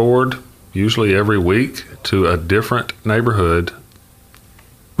message board usually every week to a different neighborhood.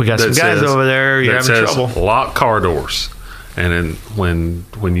 We got some guys over there. You're having trouble. Lock car doors. And then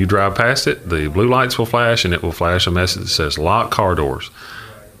when you drive past it, the blue lights will flash, and it will flash a message that says lock car doors.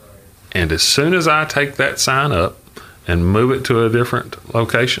 And as soon as I take that sign up and move it to a different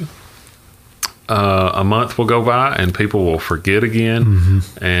location, a month will go by and people will forget again,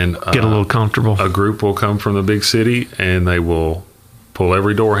 and get a little comfortable. A group will come from the big city and they will pull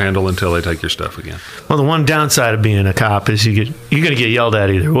every door handle until they take your stuff again. Well, the one downside of being a cop is you're going to get yelled at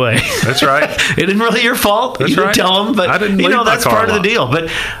either way. That's right. It isn't really your fault. That's you didn't right. tell them, but I didn't that's part of the deal. But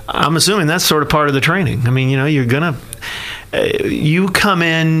I'm assuming that's sort of part of the training. I mean, you're going to you come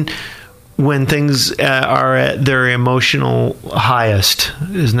in when things are at their emotional highest,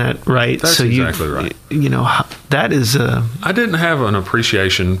 isn't that right? That's exactly right. That is. I didn't have an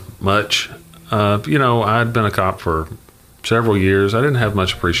appreciation much. I'd been a cop for several years. I didn't have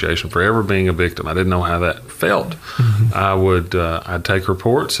much appreciation for ever being a victim. I didn't know how that felt. I'd take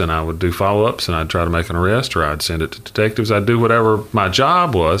reports and I would do follow-ups and I'd try to make an arrest or I'd send it to detectives. I'd do whatever my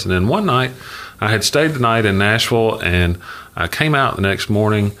job was. And then one night, I had stayed the night in Nashville and I came out the next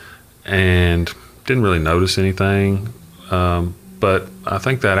morning and didn't really notice anything. But I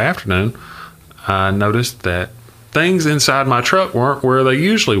think that afternoon, I noticed that things inside my truck weren't where they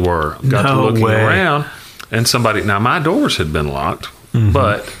usually were. Got to looking around, and now my doors had been locked,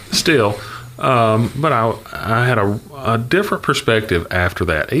 but still, but I had a different perspective after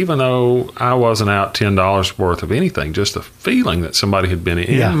that. Even though I wasn't out $10 worth of anything, just the feeling that somebody had been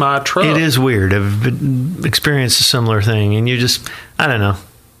in my truck. It is weird. I've experienced a similar thing, and I don't know.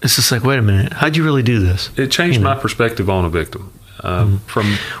 It's just like, wait a minute, how'd you really do this? It changed my perspective on a victim.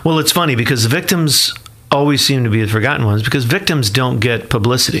 Well, it's funny because victims always seem to be the forgotten ones because victims don't get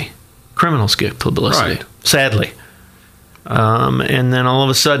publicity. Criminals get publicity, right. Sadly. And then all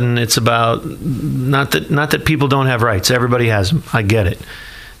of a sudden it's about, not that people don't have rights. Everybody has them. I get it.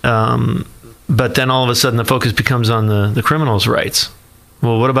 But then all of a sudden the focus becomes on the criminals' rights.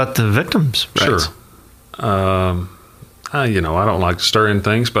 Well, what about the victims' rights? Sure. I don't like to stir in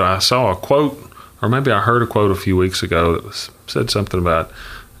things, but I saw a quote, or maybe I heard a quote a few weeks ago that said something about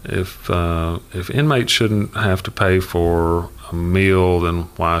if inmates shouldn't have to pay for a meal, then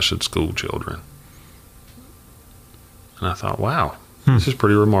why should school children? And I thought, wow, this is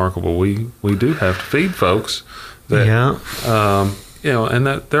pretty remarkable. We do have to feed folks that, and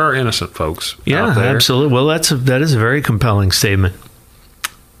that there are innocent folks out there. Yeah, absolutely. Well, that is a very compelling statement.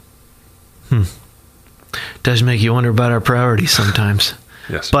 Does make you wonder about our priorities sometimes.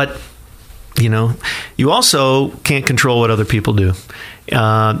 Yes. But, you also can't control what other people do.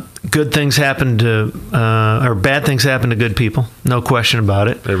 Good things happen or bad things happen to good people. No question about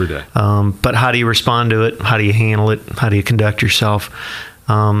it. Every day. But how do you respond to it? How do you handle it? How do you conduct yourself?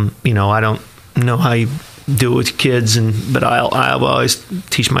 I don't know how you do it with kids, but I always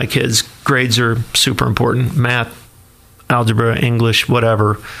teach my kids grades are super important. Math, algebra, English,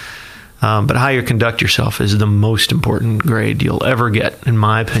 whatever. But how you conduct yourself is the most important grade you'll ever get, in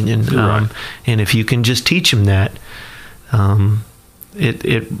my opinion. Right. And if you can just teach them that,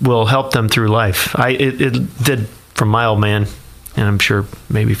 it will help them through life. It did from my old man, and I'm sure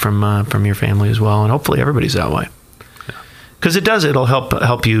maybe from your family as well, and hopefully everybody's that way. Because it does. It'll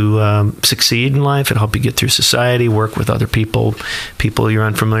help you succeed in life. It'll help you get through society, work with other people you're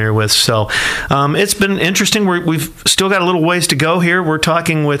unfamiliar with. So it's been interesting. We've still got a little ways to go here. We're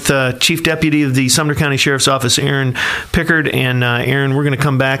talking with Chief Deputy of the Sumner County Sheriff's Office, Aaron Pickard. And Aaron, we're going to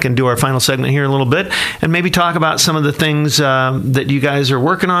come back and do our final segment here in a little bit and maybe talk about some of the things that you guys are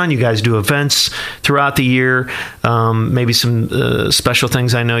working on. You guys do events throughout the year, maybe some special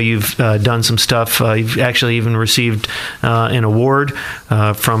things. I know you've done some stuff. You've actually even received an award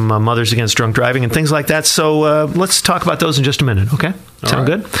from Mothers Against Drunk Driving and things like that. So let's talk about those in just a minute, okay? Sound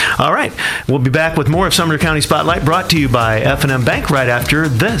good? All right. We'll be back with more of Sumner County Spotlight brought to you by F&M Bank right after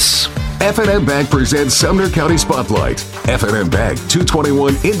this. F&M Bank presents Sumner County Spotlight. F&M Bank,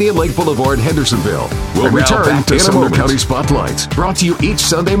 221 Indian Lake Boulevard, Hendersonville. We'll return to Sumner County Spotlight, brought to you each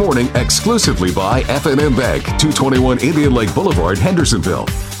Sunday morning exclusively by F&M Bank, 221 Indian Lake Boulevard, Hendersonville.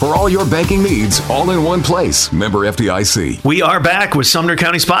 For all your banking needs, all in one place. Member FDIC. We are back with Sumner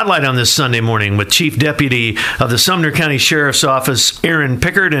County Spotlight on this Sunday morning with Chief Deputy of the Sumner County Sheriff's Office, Aaron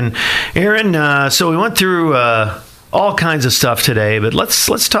Pickard. And Aaron, so we went through all kinds of stuff today, but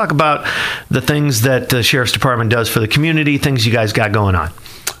let's talk about the things that the Sheriff's Department does for the community, things you guys got going on.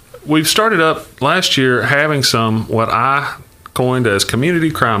 We've started up last year having some what I coined as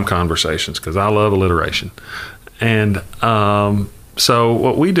community crime conversations, because I love alliteration. And so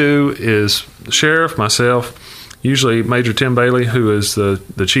what we do is the sheriff, myself, usually Major Tim Bailey, who is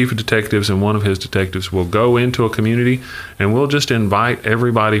the chief of detectives, and one of his detectives will go into a community, and we'll just invite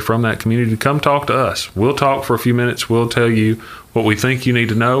everybody from that community to come talk to us. We'll talk for a few minutes. We'll tell you what we think you need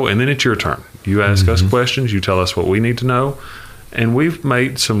to know, and then it's your turn. You ask us questions. You tell us what we need to know. And we've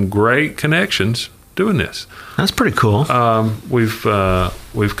made some great connections doing this. That's pretty cool. We've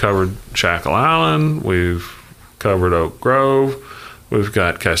covered Shackle Island. We've covered Oak Grove. We've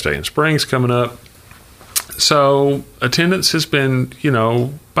got Castaic Springs coming up. So attendance has been,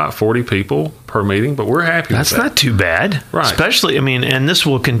 about 40 people per meeting, but we're happy with that. That's not too bad. Right. Especially, and this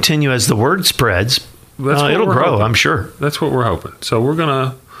will continue as the word spreads. It'll grow, hoping. I'm sure. That's what we're hoping. So we're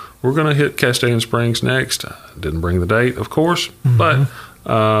gonna hit Castaic Springs next. Didn't bring the date, of course, but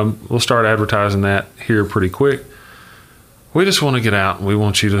we'll start advertising that here pretty quick. We just want to get out, and we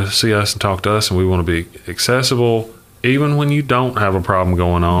want you to see us and talk to us, and we want to be accessible, even when you don't have a problem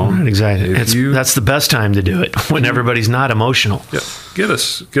going on. Right, exactly. That's the best time to do it, when everybody's not emotional. Yeah. Get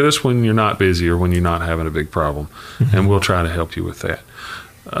us when you're not busy or when you're not having a big problem, and we'll try to help you with that.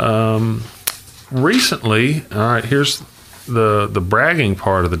 Recently, all right, here's the bragging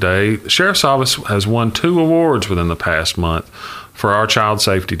part of the day. The Sheriff's Office has won 2 awards within the past month for our Child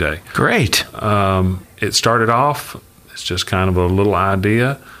Safety Day. Great. It started off, it's just kind of a little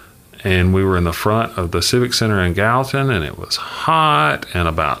idea, and we were in the front of the Civic Center in Gallatin, and it was hot, and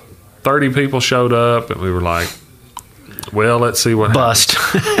about 30 people showed up, and we were like, well, let's see what Bust.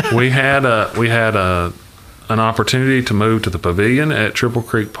 happens. We had an opportunity to move to the pavilion at Triple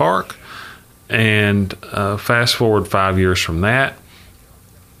Creek Park, and fast forward 5 years from that,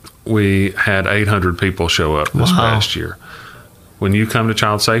 we had 800 people show up this past year. When you come to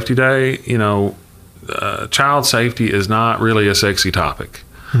Child Safety Day, child safety is not really a sexy topic.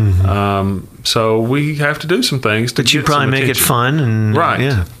 So we have to do some things to but you probably make it fun, and right.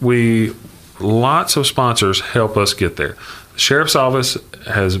 Yeah. Lots of sponsors help us get there. The Sheriff's Office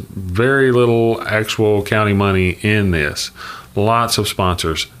has very little actual county money in this. Lots of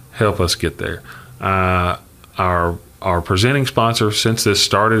sponsors help us get there. Our presenting sponsor since this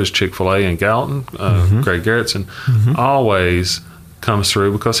started is Chick-fil-A in Gallatin. Greg Gerritsen always comes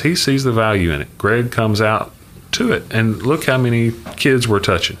through because he sees the value in it. Greg comes out to it, and look how many kids we're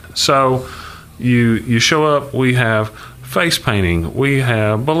touching. So you show up, we have face painting, we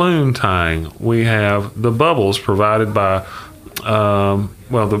have balloon tying, we have the bubbles provided by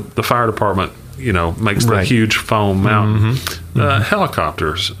the fire department makes the huge foam mountain.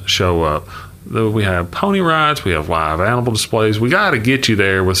 Helicopters show up. We have pony rides, we have live animal displays. We got to get you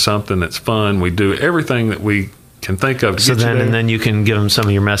there with something that's fun. We do everything that we can think of to get you there. And then you can give them some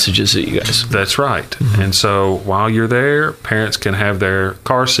of your messages that you guys. That's right. And so while you're there, parents can have their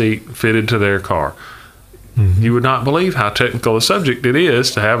car seat fitted to their car. You would not believe how technical a subject it is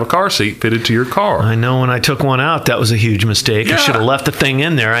to have a car seat fitted to your car. I know when I took one out, that was a huge mistake. I should have left the thing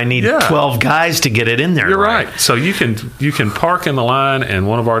in there. I need 12 guys to get it in there. You're right. So you can park in the line, and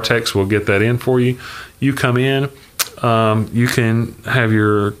one of our techs will get that in for you. You come in. You can have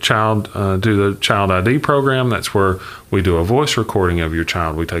your child do the child ID program. That's where we do a voice recording of your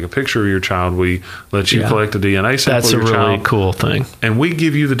child. We take a picture of your child. We let you collect a DNA sample of your child. That's a really cool thing. And we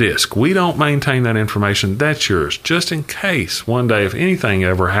give you the disc. We don't maintain that information. That's yours. Just in case one day, if anything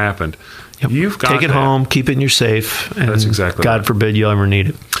ever happened, you've got Take it home, keep it in your safe. And that's exactly God right. forbid you ever need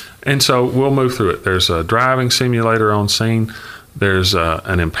it. And so we'll move through it. There's a driving simulator on scene. There's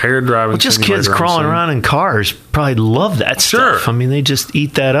an impaired driving just simulator. Kids crawling around in cars probably love that stuff. I mean, they just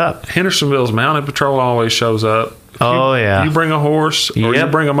eat that up. Hendersonville's Mounted Patrol always shows up. You bring a horse or you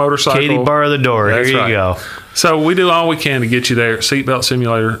bring a motorcycle. Katie, bar the door. Here you go. So we do all we can to get you there. Seatbelt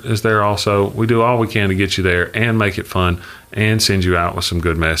simulator is there also. We do all we can to get you there and make it fun and send you out with some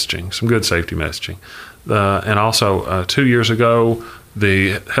good messaging, some good safety messaging. And also 2 years ago,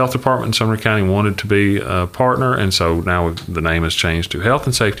 the health department in Sumner County wanted to be a partner, and so now the name has changed to Health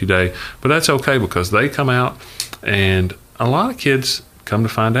and Safety Day. But that's okay because they come out, and a lot of kids, come to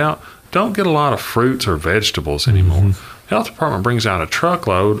find out, don't get a lot of fruits or vegetables anymore. Mm-hmm. Health department brings out a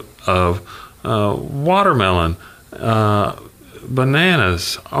truckload of watermelon,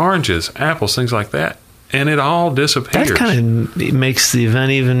 bananas, oranges, apples, things like that, and it all disappears. That kind of makes the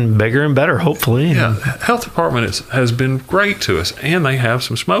event even bigger and better, hopefully. Yeah, health department has been great to us, and they have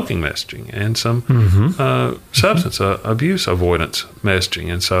some smoking messaging and some substance abuse avoidance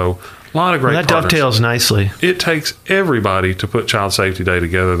messaging, and so a lot of great. That dovetails nicely. It takes everybody to put Child Safety Day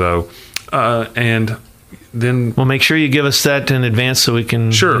together, though, and then well, make sure you give us that in advance so we can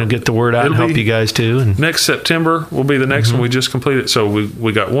get the word out and help you guys too. And next September will be the next one. We just completed. So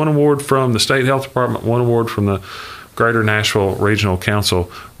we got one award from the State Health Department, one award from the Greater Nashville Regional Council,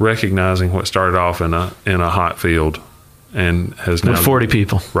 recognizing what started off in a hot field and has now with 40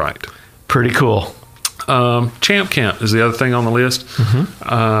 people. Right. Pretty cool. Champ Camp is the other thing on the list.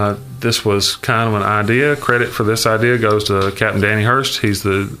 This was kind of an idea. Credit for this idea goes to Captain Danny Hurst. He's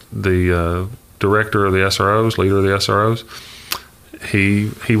the director of the SROs, leader of the SROs.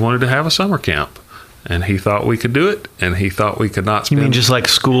 He wanted to have a summer camp, and he thought we could do it, and he thought we could not spend... You mean just like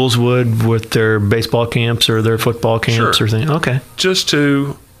schools would with their baseball camps or their football camps or things? Okay. Just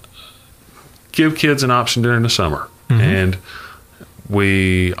to give kids an option during the summer. And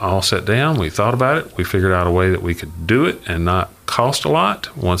we all sat down, we thought about it, we figured out a way that we could do it and not cost a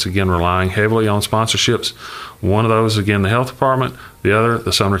lot. Once again, relying heavily on sponsorships. One of those, again, the health department. The other,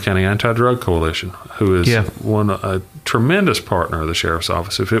 the Sumner County Anti-Drug Coalition, who is a tremendous partner of the Sheriff's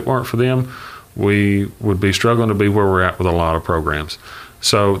Office. If it weren't for them, we would be struggling to be where we're at with a lot of programs.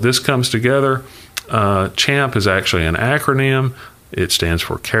 So this comes together. CHAMP is actually an acronym. It stands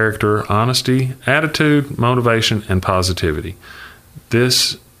for Character, Honesty, Attitude, Motivation, and Positivity.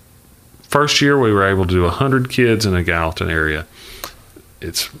 This first year, we were able to do 100 kids in the Gallatin area.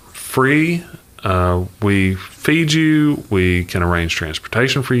 It's free. We feed you. We can arrange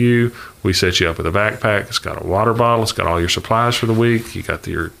transportation for you. We set you up with a backpack. It's got a water bottle. It's got all your supplies for the week. You got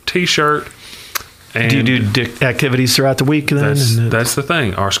your T-shirt. And do you do activities throughout the week then? That's the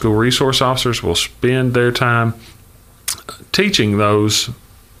thing. Our school resource officers will spend their time teaching those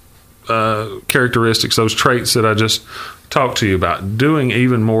characteristics, those traits that I just talked to you about, doing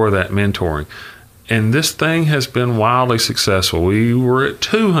even more of that mentoring. And this thing has been wildly successful. We were at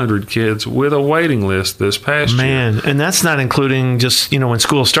 200 kids with a waiting list this past year. Man, and that's not including just, when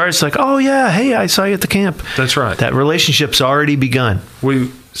school starts, it's like, oh, yeah, hey, I saw you at the camp. That's right. That relationship's already begun.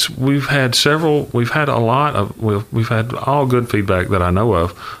 We've had all good feedback that I know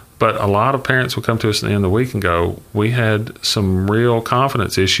of, but a lot of parents will come to us at the end of the week and go, we had some real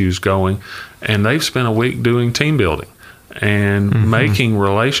confidence issues going, and they've spent a week doing team building and making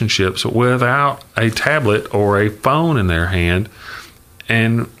relationships without a tablet or a phone in their hand.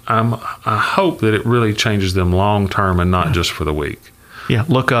 And I hope that it really changes them long term and not just for the week. Yeah,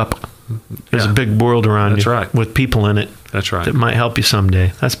 look up. There's a big world around you with people in it. That's right. That might help you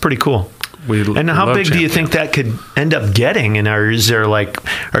someday. That's pretty cool. And how big do you think that could end up getting? And are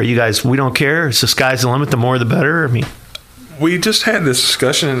you guys, we don't care, it's the sky's the limit, the more the better? I mean, we just had this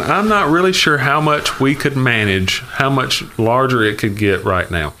discussion, and I'm not really sure how much we could manage, how much larger it could get right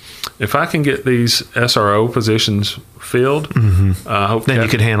now. If I can get these SRO positions filled, I hope then you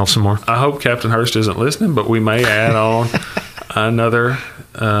could handle some more. I hope Captain Hurst isn't listening, but we may add on another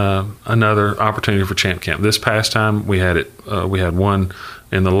opportunity for Champ Camp. This past time we had one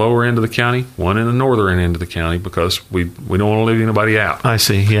in the lower end of the county, one in the northern end of the county, because we don't want to leave anybody out. I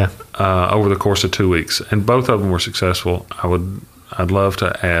see, yeah. Over the course of 2 weeks, and both of them were successful. I'd love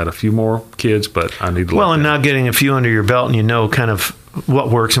to add a few more kids, but I need to. Well, and now getting a few under your belt, and kind of what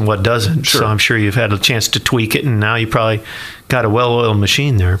works and what doesn't. Sure. So I'm sure you've had a chance to tweak it, and now you probably got a well-oiled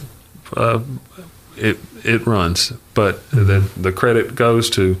machine there. It runs, but the credit goes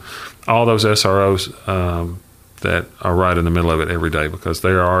to all those SROs that are right in the middle of it every day, because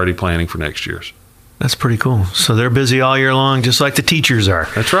they're already planning for next year's. That's pretty cool. So they're busy all year long, just like the teachers are.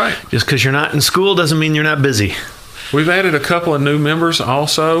 That's right. Just because you're not in school doesn't mean you're not busy. We've added a couple of new members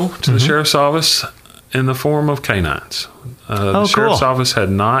also to the Sheriff's Office in the form of canines. The Sheriff's Office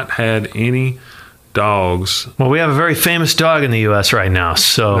had not had any dogs. Well, we have a very famous dog in the U.S. right now,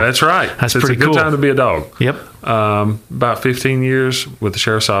 so that's right. That's pretty cool. It's a good time to be a dog. Yep. About 15 years with the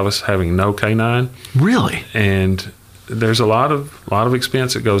Sheriff's Office having no canine. Really? And there's a lot of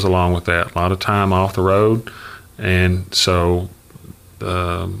expense that goes along with that. A lot of time off the road, and so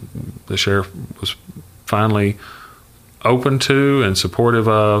the sheriff was finally open to and supportive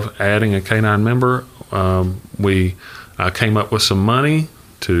of adding a canine member. I came up with some money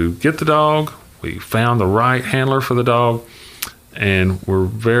to get the dog. We found the right handler for the dog, and we're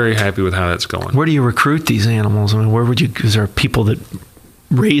very happy with how that's going. Where do you recruit these animals? I mean, is there people that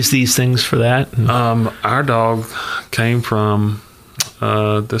raise these things for that? Our dog came from,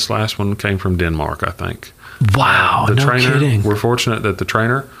 this last one came from Denmark, I think. Wow, the no trainer, kidding. We're fortunate that the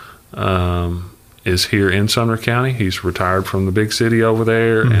trainer is here in Sumner County. He's retired from the big city over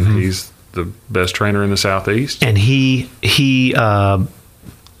there, and he's the best trainer in the Southeast. And he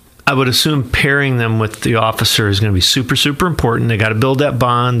I would assume pairing them with the officer is going to be super, super important. They got to build that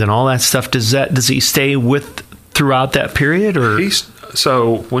bond and all that stuff. Does he stay with throughout that period, or?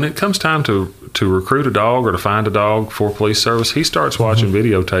 So when it comes time to recruit a dog or to find a dog for police service, he starts watching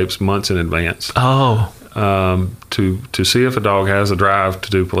videotapes months in advance. Oh. To see if a dog has a drive to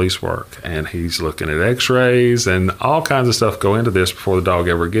do police work, and he's looking at x-rays and all kinds of stuff go into this before the dog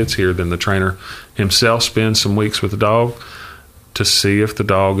ever gets here. Then the trainer himself spends some weeks with the dog to see if the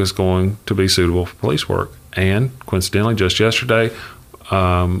dog is going to be suitable for police work. And coincidentally, just yesterday,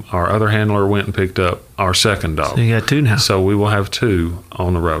 our other handler went and picked up our second dog. So you got 2 now. So we will have 2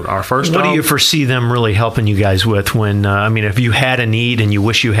 on the road. Our first What dog, do you foresee them really helping you guys with when, if you had a need and you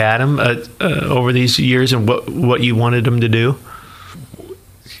wish you had them over these years, and what you wanted them to do?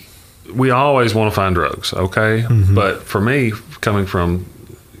 We always want to find drugs, okay? But for me, coming from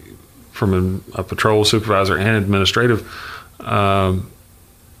a patrol supervisor and administrative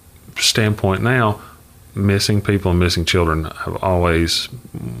standpoint now, missing people and missing children have always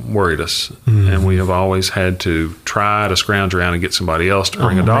worried us, and we have always had to try to scrounge around and get somebody else to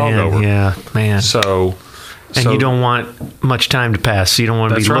bring a dog over. Yeah, man. So you don't want much time to pass. You don't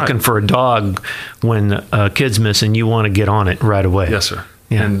want to be looking for a dog when a kid's missing. You want to get on it right away. Yes, sir.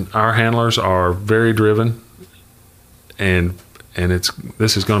 Yeah. And our handlers are very driven, and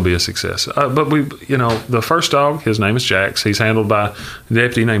this is going to be a success. But the first dog, his name is Jax. He's handled by a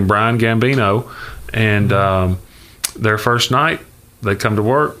deputy named Brian Gambino. And their first night, they come to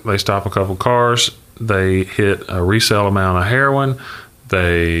work, they stop a couple cars, they hit a resale amount of heroin.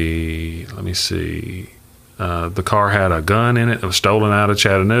 The car had a gun in it that was stolen out of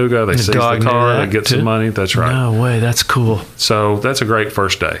Chattanooga. They seized the car, they get some money. That's right. No way, that's cool. So that's a great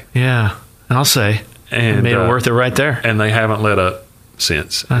first day. Yeah, I'll say. And made it worth it right there. And they haven't let up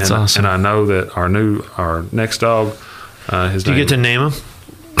since. That's awesome. And I know that our next dog, his name. Do you get to name him?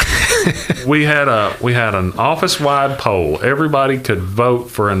 We had an office-wide poll. Everybody could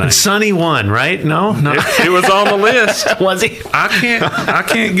vote for a name. And Sonny won, right? No. It was on the list. Was he? I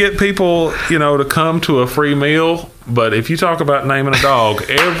can't get people, to come to a free meal. But if you talk about naming a dog,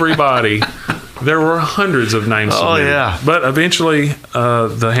 everybody. There were hundreds of names. Oh, yeah. But eventually,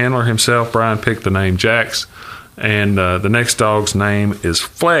 the handler himself, Brian, picked the name Jax. And the next dog's name is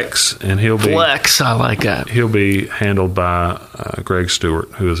Flex, and he'll be Flex. I like that. He'll be handled by Greg Stewart,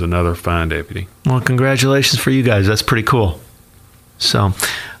 who is another fine deputy. Well, congratulations for you guys. That's pretty cool. So,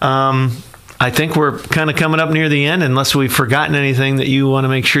 I think we're kind of coming up near the end, unless we've forgotten anything that you want to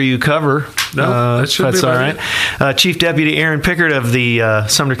make sure you cover. No, that should that's be all right. Chief Deputy Aaron Pickard of the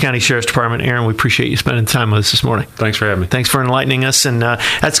Sumner County Sheriff's Department. Aaron, we appreciate you spending time with us this morning. Thanks for having me. Thanks for enlightening us. And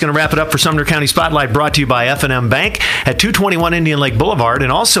that's going to wrap it up for Sumner County Spotlight, brought to you by F&M Bank at 221 Indian Lake Boulevard,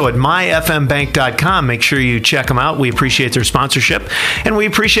 and also at myfmbank.com. Make sure you check them out. We appreciate their sponsorship, and we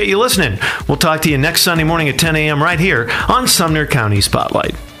appreciate you listening. We'll talk to you next Sunday morning at 10 a.m. right here on Sumner County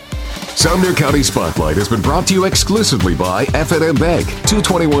Spotlight. Sumner County Spotlight has been brought to you exclusively by F&M Bank,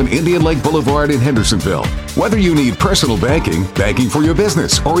 221 Indian Lake Boulevard in Hendersonville. Whether you need personal banking for your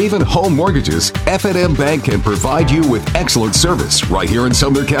business, or even home mortgages, F&M Bank can provide you with excellent service right here in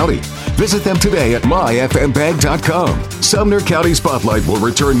Sumner County. Visit them today at myfmbank.com. Sumner County Spotlight will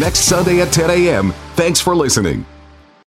return next Sunday at 10 a.m. Thanks for listening.